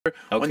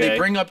When they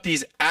bring up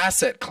these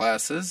asset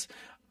classes,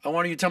 I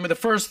want you to tell me the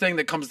first thing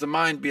that comes to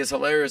mind, be as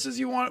hilarious as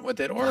you want with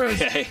it, or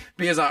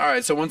be as all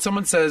right. So when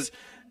someone says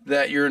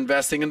that you're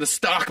investing in the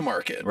stock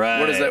market,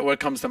 what is that? What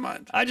comes to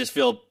mind? I just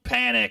feel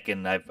panic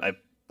and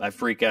I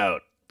freak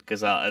out because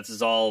this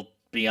is all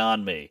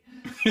beyond me.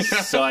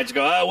 So I just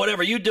go, oh,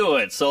 whatever, you do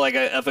it. So like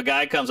if a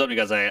guy comes up and he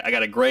goes, I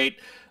got a great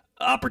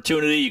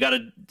opportunity, you got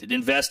to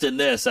invest in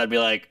this, I'd be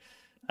like,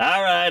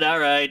 all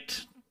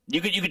right. You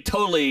could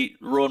totally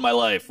ruin my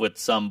life with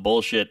some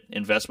bullshit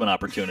investment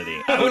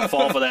opportunity. I would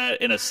fall for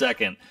that in a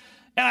second,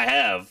 and I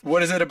have.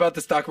 What is it about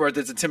the stock market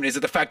that's intimidating? Is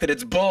it the fact that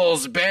it's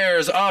bulls,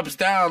 bears, ups,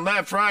 down,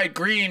 left, right,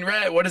 green,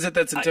 red? What is it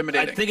that's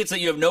intimidating? I think it's that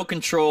you have no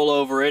control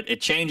over it.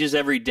 It changes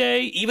every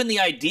day. Even the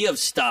idea of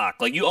stock,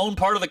 like you own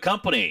part of the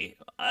company,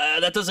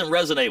 that doesn't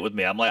resonate with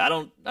me. I'm like, I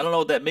don't know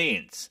what that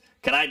means.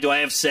 Do I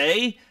have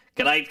say?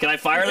 Can I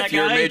fire that guy? If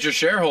you're a major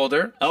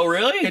shareholder. Oh,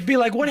 really? It'd be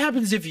like, what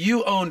happens if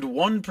you owned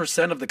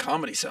 1% of the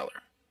Comedy Cellar?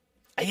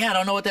 Yeah, I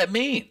don't know what that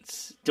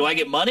means. Do I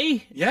get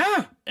money?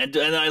 Yeah. And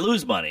I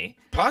lose money?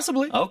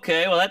 Possibly.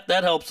 Okay, well,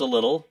 that helps a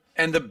little.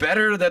 And the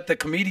better that the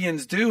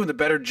comedians do, the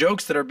better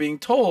jokes that are being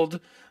told,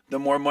 the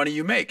more money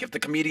you make. If the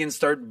comedians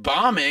start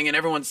bombing and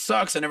everyone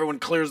sucks and everyone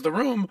clears the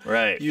room,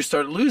 you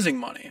start losing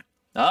money.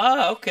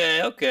 Ah, okay.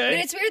 But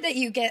it's weird that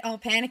you get all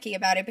panicky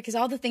about it because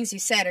all the things you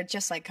said are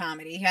just like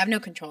comedy. You have no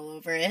control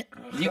over it.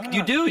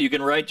 You do. You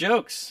can write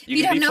jokes.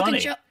 You can be funny.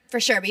 Control, for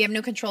sure, but you have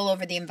no control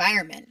over the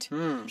environment.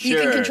 You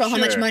can control how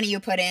much money you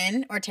put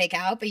in or take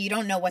out, but you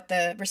don't know what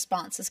the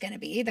response is going to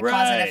be, the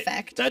cause and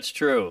effect. That's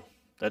true.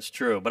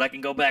 But I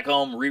can go back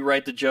home,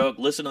 rewrite the joke,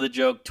 listen to the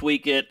joke,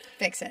 tweak it.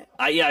 Fix it.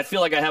 I feel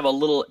like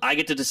I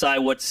get to decide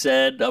what's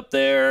said up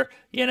there,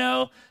 you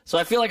know? So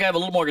I feel like I have a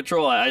little more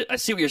control. I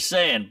see what you're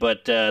saying,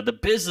 but the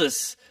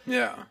business...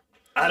 Yeah.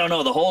 I don't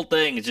know. The whole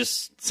thing is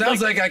just...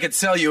 Sounds like I could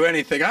sell you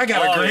anything. I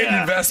got a great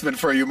investment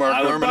for you,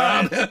 Mark Norman.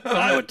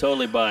 I would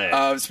totally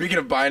buy it. Speaking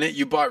of buying it,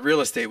 you bought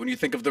real estate. When you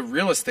think of the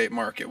real estate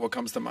market, what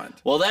comes to mind?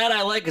 Well, that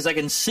I like because I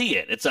can see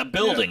it. It's a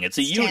building. It's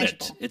a unit.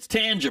 Tangible. It's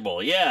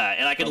tangible, yeah.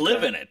 And I can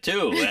live in it,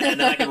 too. And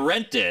then I can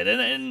rent it.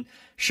 And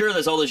sure,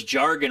 there's all this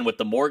jargon with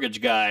the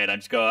mortgage guy. And I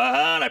just go,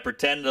 and I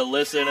pretend to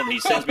listen. And he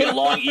sends me a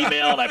long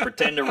email. And I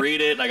pretend to read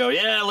it. And I go,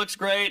 yeah, it looks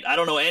great. I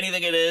don't know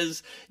anything it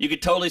is. You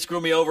could totally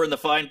screw me over in the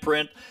fine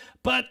print.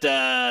 But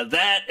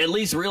that, at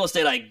least real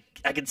estate,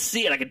 I can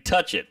see it. I can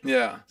touch it.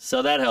 Yeah.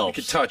 So that helps.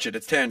 You can touch it.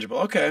 It's tangible.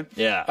 Okay.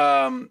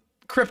 Yeah.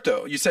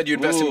 Crypto. You said you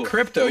invest in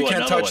crypto. You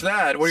can't touch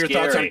that. What are your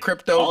thoughts on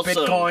crypto,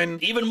 also,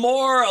 Bitcoin? Even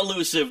more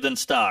elusive than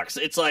stocks.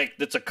 It's like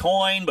it's a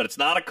coin, but it's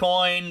not a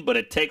coin, but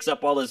it takes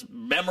up all this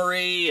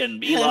memory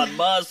and Elon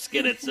Musk,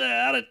 and it's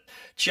out of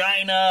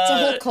China. It's a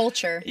whole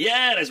culture.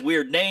 Yeah, it has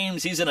weird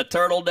names. He's in a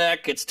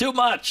turtleneck. It's too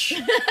much.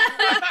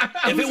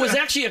 If it was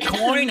actually a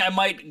coin, I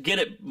might get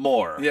it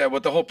more. Yeah,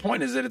 but the whole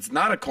point is that it's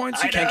not a coin,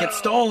 so you can't get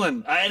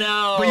stolen. I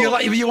know. But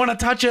you want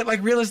to touch it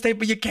like real estate,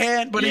 but you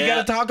can't. But you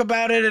got to talk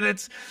about it, and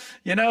it's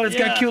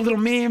got cute little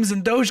memes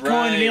and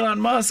Dogecoin and Elon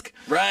Musk.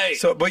 Right.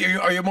 So, but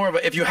are you more of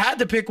a? If you had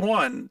to pick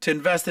one to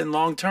invest in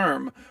long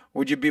term,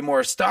 would you be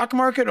more stock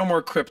market or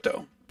more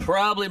crypto?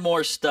 Probably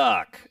more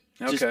stock.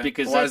 Just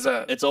because why is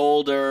that? It's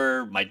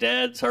older. My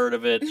dad's heard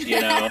of it,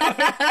 you know.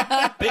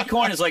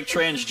 Bitcoin is like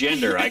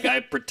transgender. I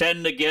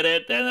pretend to get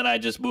it, and then I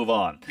just move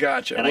on.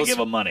 Gotcha. And I give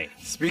them money.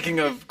 Speaking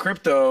of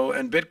crypto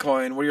and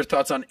Bitcoin, what are your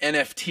thoughts on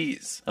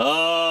NFTs?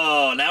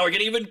 Oh, now we're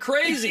getting even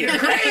crazier.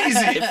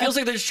 It feels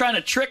like they're just trying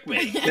to trick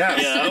me. Yeah,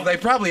 you know? They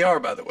probably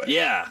are, by the way.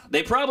 Yeah,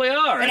 they probably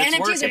are. But and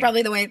NFTs are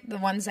probably the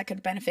ones that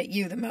could benefit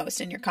you the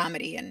most in your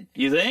comedy. And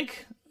you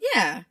think?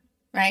 Yeah.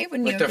 Right?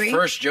 Wouldn't you agree? The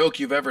first joke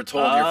you've ever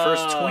told, your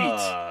first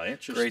tweet.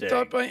 Interesting. Great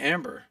thought by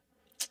Amber.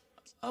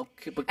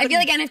 Okay, but I feel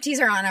like NFTs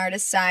are on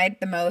artist side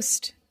the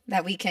most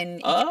that we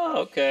can. Oh,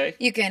 okay.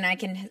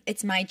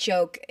 It's my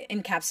joke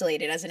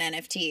encapsulated as an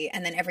NFT,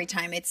 and then every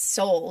time it's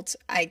sold,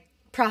 I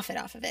profit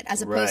off of it,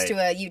 as opposed to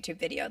a YouTube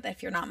video that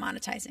if you're not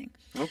monetizing.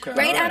 Okay.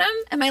 Right, Adam?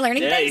 Am I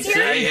learning things here?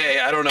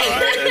 Hey, I don't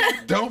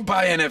know. Don't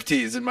buy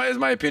NFTs, is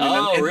my opinion.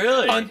 Oh,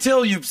 really?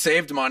 Until you've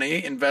saved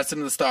money, invested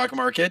in the stock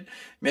market,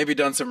 maybe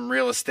done some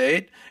real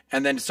estate,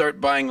 and then start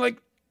buying like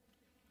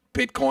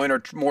Bitcoin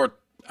or more,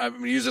 I'm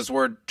going to use this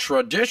word,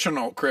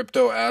 traditional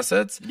crypto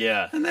assets.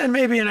 Yeah. And then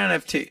maybe an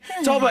NFT.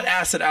 It's all about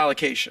asset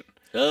allocation.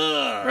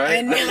 Right?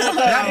 I know.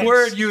 That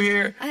word you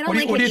hear. I don't what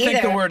like do it you think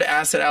either. the word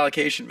asset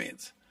allocation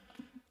means?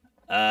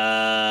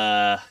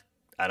 I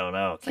don't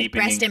know. Like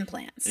breast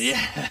implants.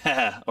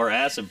 Yeah, or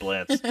ass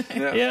implants.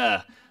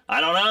 Yeah.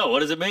 I don't know. What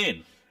does it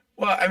mean?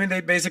 Well, I mean,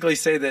 they basically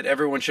say that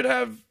everyone should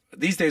have,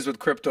 these days with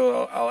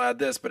crypto, I'll add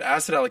this, but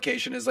asset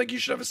allocation is like you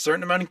should have a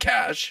certain amount in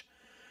cash,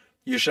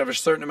 you should have a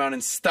certain amount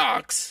in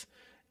stocks,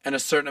 and a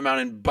certain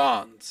amount in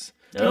bonds.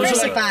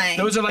 Diversifying.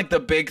 Those are like the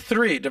big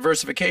three.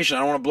 Diversification. I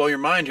don't want to blow your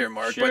mind here,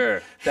 Mark,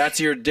 but that's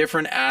your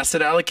different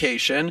asset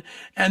allocation.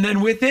 And then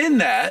within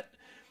that,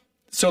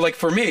 so like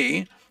for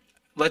me,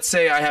 let's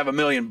say I have $1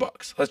 million.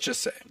 Let's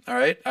just say, all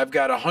right, I've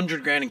got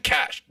 $100,000 in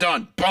cash.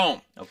 Done.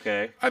 Boom.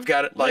 Okay. I've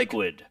got it like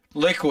liquid.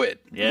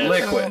 Yeah.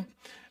 Liquid.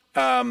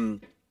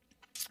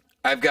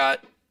 I've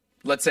got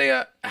let's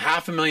say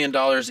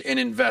 $500,000 in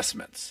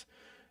investments.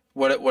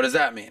 What does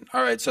that mean?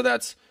 All right, so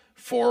that's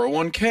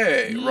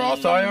 401k,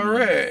 Roth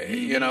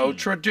IRA,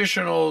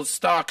 traditional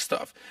stock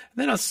stuff.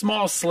 And then a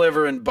small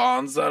sliver in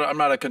bonds. I'm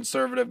not a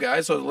conservative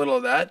guy, so a little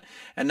of that.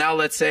 And now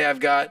let's say I've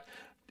got,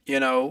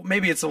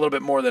 maybe it's a little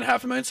bit more than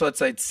 $500,000. So let's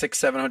say it's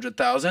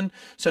 600,000-700,000.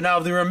 So now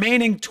the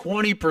remaining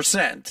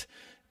 20%,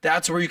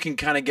 that's where you can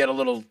kind of get a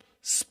little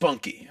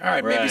spunky. All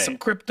right, maybe some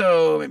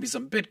crypto, maybe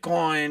some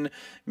Bitcoin,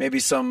 maybe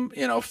some,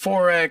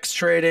 Forex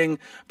trading.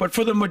 But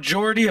for the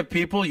majority of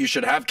people, you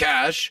should have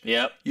cash.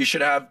 Yep. You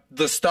should have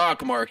the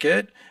stock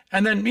market.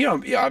 And then,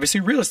 obviously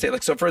real estate.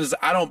 Like, so for instance,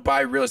 I don't buy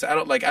real estate. I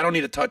don't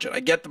need to touch it.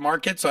 I get the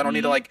market, so I don't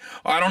need to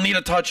I don't need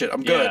to touch it.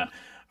 I'm good. Yeah.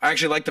 I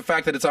actually like the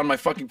fact that it's on my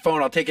fucking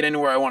phone. I'll take it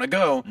anywhere I want to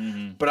go.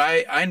 But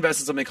I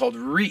invest in something called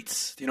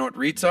REITs. Do you know what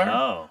REITs are?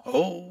 No.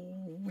 Oh,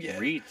 yeah.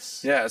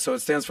 REITs. Yeah, so it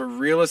stands for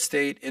Real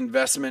Estate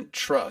Investment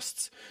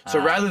Trusts. So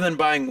rather than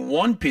buying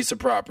one piece of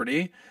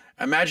property,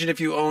 imagine if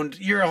you owned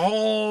your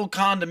whole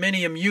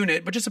condominium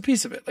unit, but just a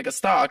piece of it, like a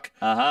stock,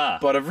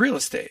 but of real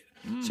estate.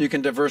 So you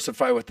can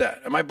diversify with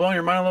that. Am I blowing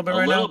your mind a little bit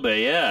right now? A little bit,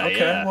 yeah. Okay,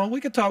 yeah. Well,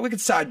 we could talk. We could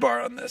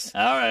sidebar on this.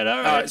 All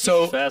right.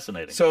 So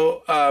fascinating.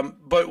 So,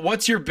 but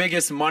what's your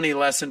biggest money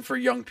lesson for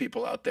young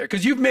people out there?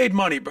 Because you've made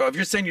money, bro. If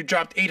you're saying you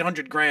dropped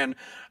 $800,000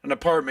 an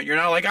apartment, you're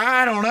not like,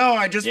 I don't know.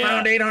 I just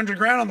found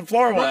 $800,000 on the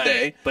floor one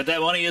day. But that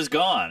money is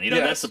gone.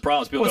 That's the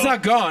problem. People it's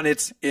not gone.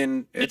 It's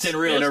in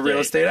real a real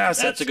estate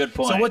asset. That's a good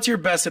point. So, what's your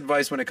best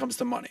advice when it comes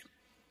to money?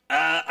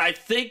 I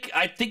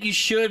think you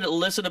should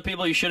listen to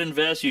people. You should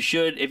invest. You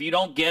should, if you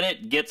don't get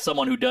it, get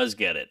someone who does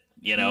get it.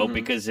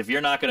 Because if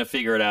you're not going to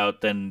figure it out,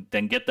 then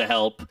get the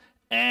help.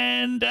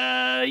 And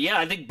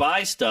I think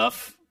buy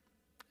stuff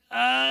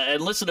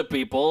and listen to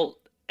people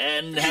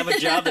and have a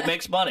job that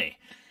makes money.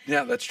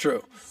 Yeah, that's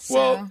true.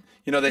 Well,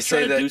 they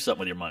say that do something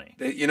with your money.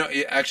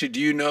 Actually,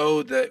 do you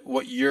know that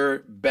what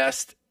your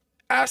best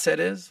asset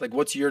is? Like,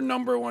 what's your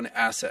number one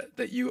asset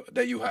that you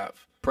have?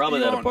 Probably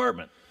that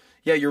apartment.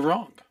 Yeah, you're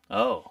wrong.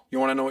 Oh. You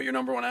want to know what your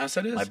number one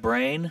asset is? My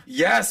brain?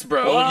 Yes,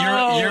 bro.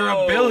 Your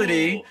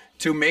ability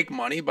to make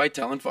money by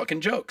telling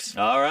fucking jokes.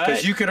 All right.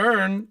 Because you could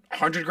earn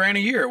 $100,000 a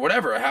year,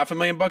 whatever,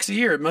 $500,000 a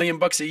year, $1 million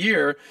a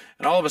year,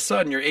 and all of a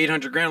sudden you're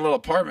 $800,000 little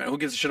apartment. Who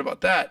gives a shit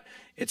about that?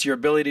 It's your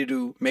ability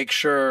to make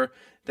sure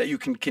that you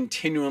can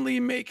continually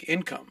make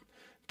income.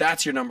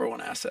 That's your number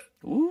one asset.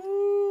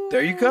 Ooh.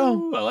 There you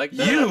go. I like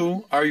that.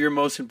 You are your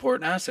most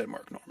important asset,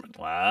 Mark Norman.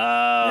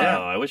 Wow. Yeah.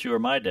 I wish you were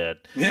my dad.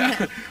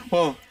 Yeah.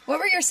 Well, what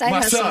were your side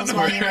hustles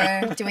while you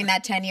were doing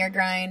that 10-year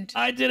grind?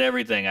 I did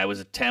everything. I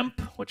was a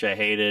temp, which I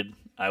hated.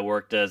 I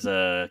worked as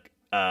a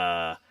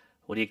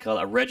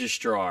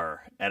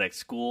registrar at a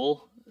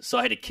school. So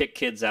I had to kick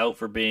kids out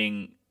for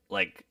being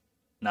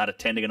not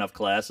attending enough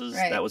classes.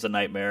 Right. That was a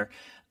nightmare.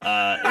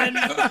 And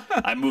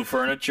I moved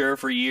furniture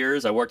for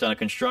years. I worked on a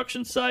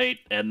construction site,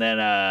 and then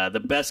the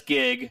best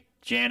gig,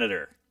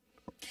 janitor.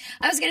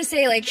 I was gonna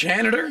say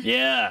janitor.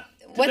 Yeah.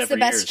 What's the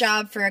best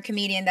job for a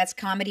comedian that's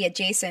comedy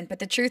adjacent? But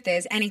the truth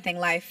is, anything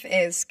life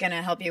is going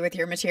to help you with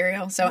your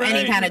material. So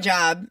any kind of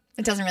job,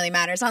 it doesn't really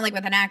matter. It's not like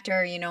with an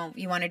actor, you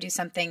want to do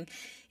something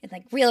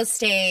in real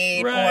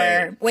estate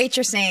or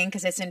waitressing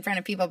because it's in front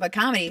of people. But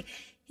comedy,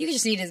 you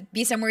just need to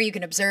be somewhere you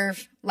can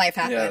observe life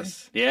happen.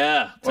 Yes.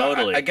 Yeah,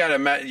 totally. Well, I got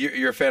to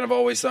you're a fan of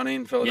Always Sunny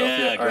in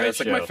Philadelphia? Yeah, great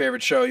it's my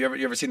favorite show. You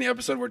ever seen the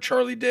episode where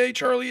Charlie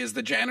is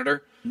the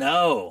janitor?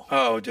 No.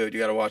 Oh, dude, you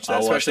got to watch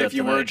that. Especially if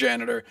you were a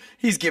janitor.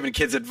 He's giving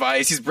kids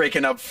advice. He's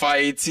breaking up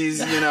fights.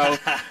 He's,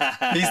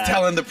 he's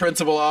telling the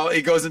principal.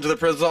 He goes into the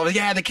principal's office.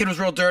 Yeah, the kid was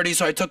real dirty,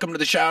 so I took him to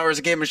the showers.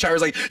 I gave him a shower.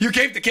 He's like, you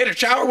gave the kid a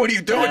shower? What are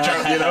you doing,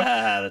 Charlie?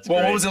 That's well,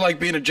 great. what was it like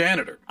being a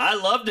janitor? I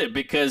loved it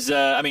because,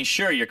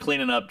 sure, you're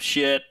cleaning up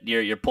shit.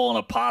 You're pulling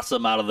a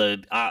possum out of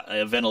the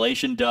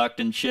ventilation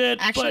duct and shit.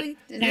 Actually?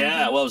 But,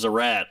 it was a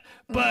rat.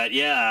 But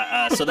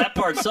so that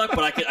part sucked.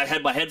 But I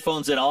had my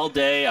headphones in all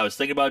day. I was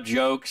thinking about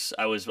jokes.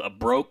 I was a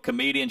broke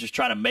comedian just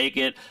trying to make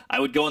it. I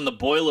would go in the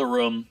boiler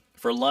room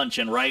for lunch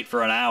and write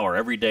for an hour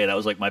every day. That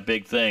was my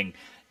big thing.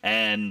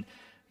 And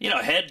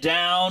head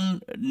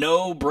down,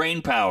 no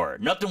brain power.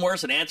 Nothing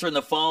worse than answering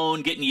the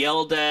phone, getting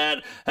yelled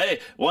at. Hey,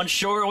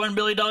 $1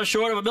 billion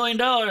short of $1 million.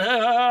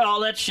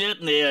 All that shit,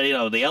 and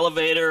the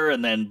elevator,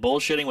 and then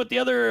bullshitting with the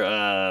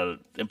other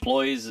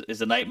employees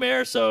is a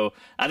nightmare. So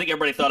I think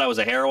everybody thought I was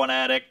a heroin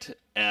addict.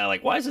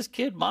 Why is this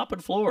kid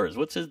mopping floors?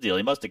 What's his deal?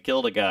 He must have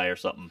killed a guy or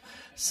something.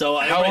 So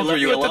how old were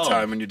you at the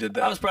time when you did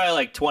that? I was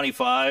probably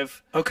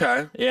 25.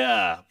 Okay.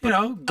 Yeah.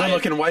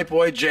 Good-looking white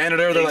boy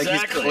janitor. They're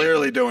he's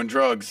clearly doing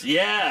drugs.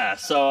 Yeah.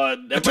 So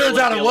it turns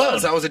out it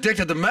was. I was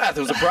addicted to meth.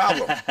 It was a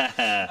problem.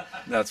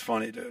 That's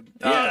funny, dude.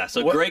 Yeah.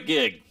 Great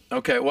gig.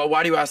 Okay. Well,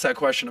 why do you ask that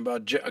question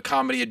about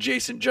comedy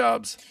adjacent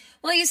jobs?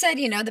 Well, you said,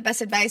 the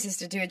best advice is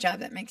to do a job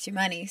that makes you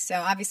money. So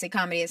obviously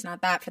comedy is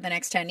not that for the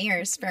next 10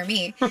 years for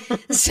me.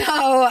 So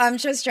I'm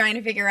just trying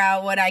to figure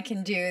out what I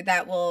can do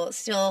that will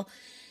still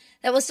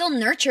that will still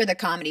nurture the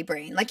comedy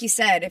brain. Like you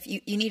said, if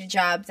you need a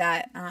job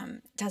that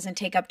doesn't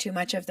take up too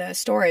much of the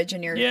storage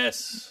in your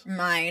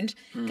mind,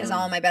 because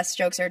all my best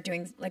jokes are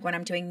doing like when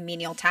I'm doing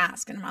menial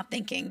tasks and I'm not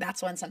thinking,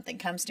 that's when something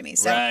comes to me.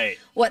 So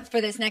what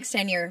for this next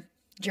 10-year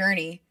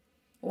journey,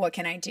 what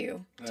can I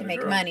do to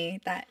make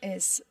money that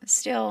is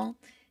still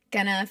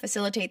gonna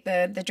facilitate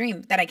the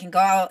dream, that I can go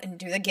out and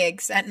do the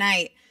gigs at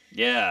night?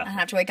 I don't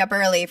have to wake up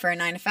early for a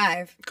 9 to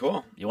 5.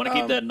 Cool. You want to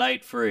keep that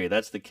night free.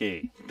 That's the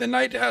key. The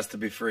night has to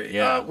be free.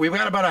 Yeah. We've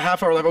got about a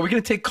half hour left. Are we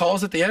going to take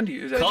calls at the end?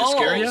 Is that just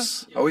scare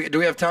you? Do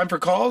we have time for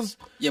calls?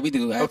 Yeah, we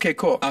do. Okay,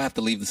 cool. I'll have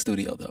to leave the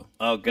studio, though.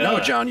 Oh, God. No,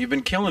 John, you've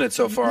been killing it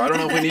so far. I don't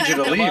know if we need you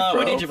to leave, bro.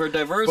 We need you for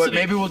diversity. But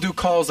maybe we'll do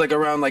calls like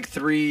around like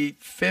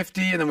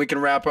 3:50, and then we can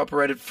wrap up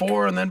right at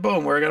 4, and then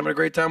boom, we're having a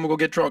great time. We'll go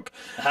get drunk.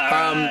 All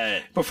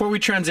right. Before we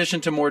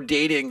transition to more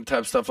dating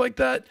type stuff like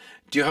that,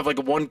 do you have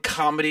like one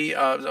comedy,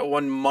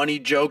 one money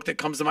joke that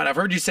comes to mind? I've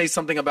heard you say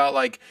something about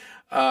like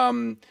I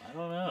don't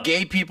know.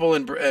 Gay people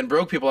and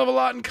broke people have a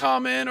lot in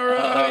common, or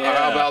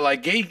how about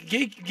like gay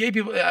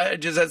people?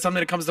 Is that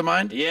something that comes to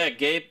mind? Yeah,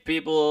 gay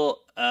people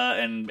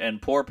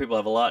and poor people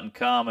have a lot in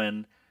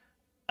common.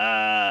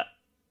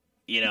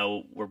 You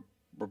know,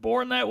 we're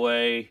born that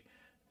way.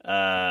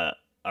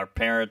 Our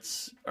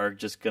parents are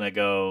just gonna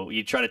go.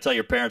 You try to tell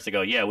your parents to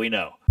go, yeah, we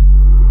know.